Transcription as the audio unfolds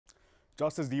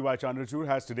Justice DY Chandrachud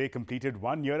has today completed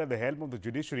 1 year at the helm of the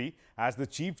Judiciary as the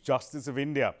Chief Justice of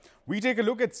India. We take a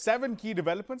look at 7 key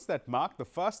developments that mark the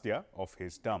first year of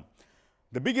his term.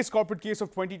 The biggest corporate case of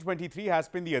 2023 has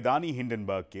been the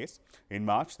Adani-Hindenburg case. In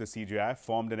March, the CJI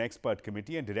formed an expert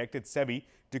committee and directed SEBI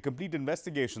to complete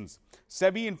investigations.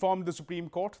 SEBI informed the Supreme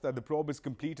Court that the probe is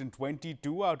complete in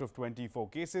 22 out of 24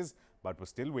 cases, but was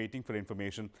still waiting for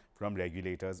information from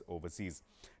regulators overseas.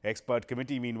 Expert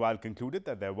committee meanwhile concluded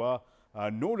that there were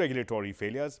no regulatory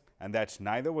failures and that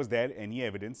neither was there any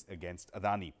evidence against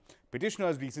Adani.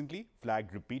 Petitioners recently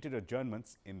flagged repeated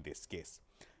adjournments in this case.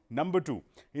 Number 2,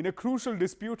 in a crucial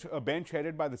dispute, a bench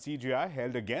headed by the CJI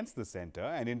held against the centre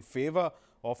and in favour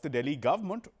of the Delhi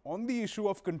government on the issue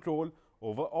of control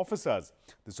over officers.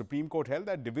 The Supreme Court held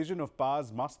that division of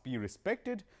powers must be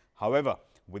respected. However,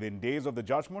 within days of the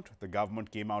judgment, the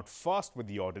government came out first with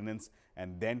the ordinance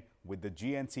and then with the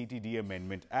GNCTD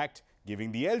Amendment Act,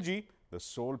 giving the LG the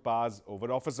sole powers over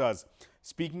officers.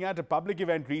 Speaking at a public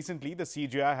event recently, the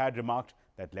CJI had remarked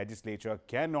that legislature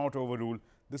cannot overrule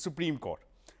the Supreme Court.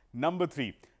 Number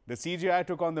 3, the CJI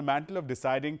took on the mantle of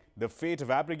deciding the fate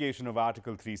of abrogation of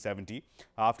Article 370.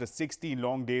 After 16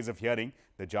 long days of hearing,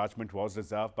 the judgment was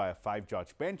reserved by a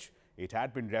 5-judge bench. It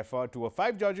had been referred to a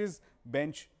 5-judges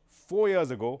bench 4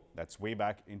 years ago, that's way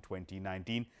back in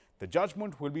 2019. The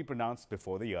judgment will be pronounced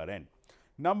before the year end.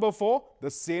 Number 4,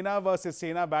 the Sena versus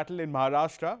Sena battle in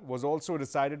Maharashtra was also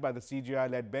decided by the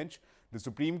CJI-led bench. The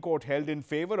Supreme Court held in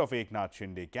favour of Eknath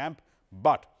Shinde camp,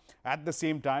 but at the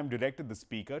same time directed the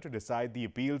Speaker to decide the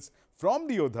appeals from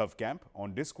the Uddhav camp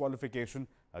on disqualification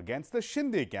against the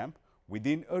Shinde camp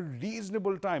within a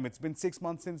reasonable time. It's been 6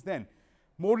 months since then.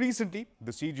 More recently,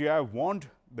 the CJI warned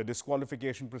the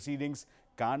disqualification proceedings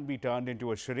can't be turned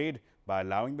into a charade by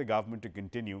allowing the government to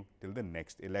continue till the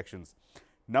next elections.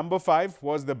 Number 5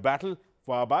 was the battle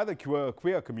by the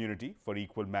queer community for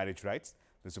equal marriage rights.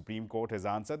 The Supreme Court has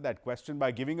answered that question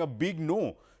by giving a big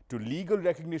no to legal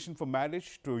recognition for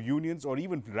marriage, to unions or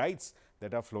even rights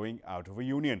that are flowing out of a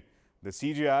union. The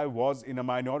CJI was in a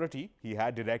minority. He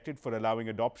had directed for allowing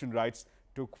adoption rights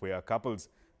to queer couples.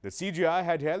 The CJI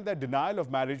had held that denial of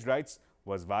marriage rights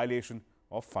was violation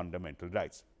of fundamental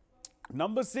rights.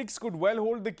 Number 6 could well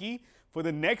hold the key for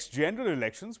the next general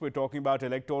elections. We're talking about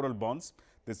electoral bonds.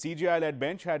 The CJI-led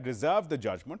bench had reserved the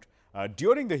judgment.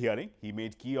 During the hearing, he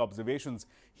made key observations.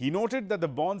 He noted that the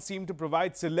bonds seemed to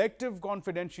provide selective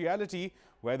confidentiality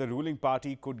where the ruling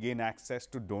party could gain access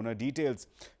to donor details.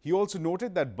 He also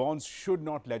noted that bonds should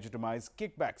not legitimize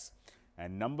kickbacks.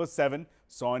 And number 7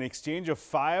 saw an exchange of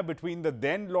fire between the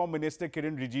then Law Minister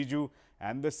Kiren Rijiju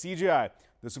and the CJI.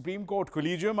 The Supreme Court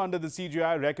Collegium under the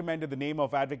CJI recommended the name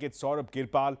of Advocate Saurabh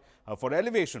Kirpal for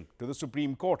elevation to the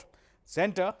Supreme Court.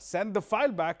 Centre sent the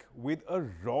file back with a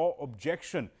raw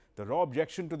objection. The raw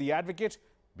objection to the advocate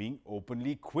being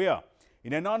openly queer.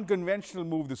 In an unconventional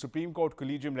move, the Supreme Court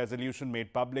Collegium resolution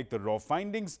made public the raw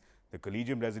findings. The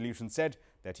Collegium resolution said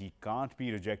that he can't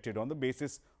be rejected on the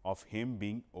basis of him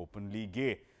being openly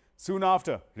gay. Soon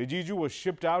after, Rijiju was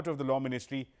shipped out of the Law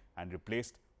Ministry and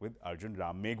replaced with Arjun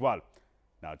Ram Meghwal.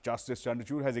 Now, Justice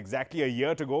Chandrachud has exactly a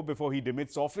year to go before he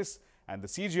demits office, and the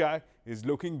CJI is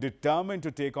looking determined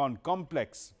to take on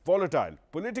complex, volatile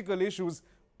political issues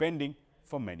pending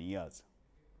for many years.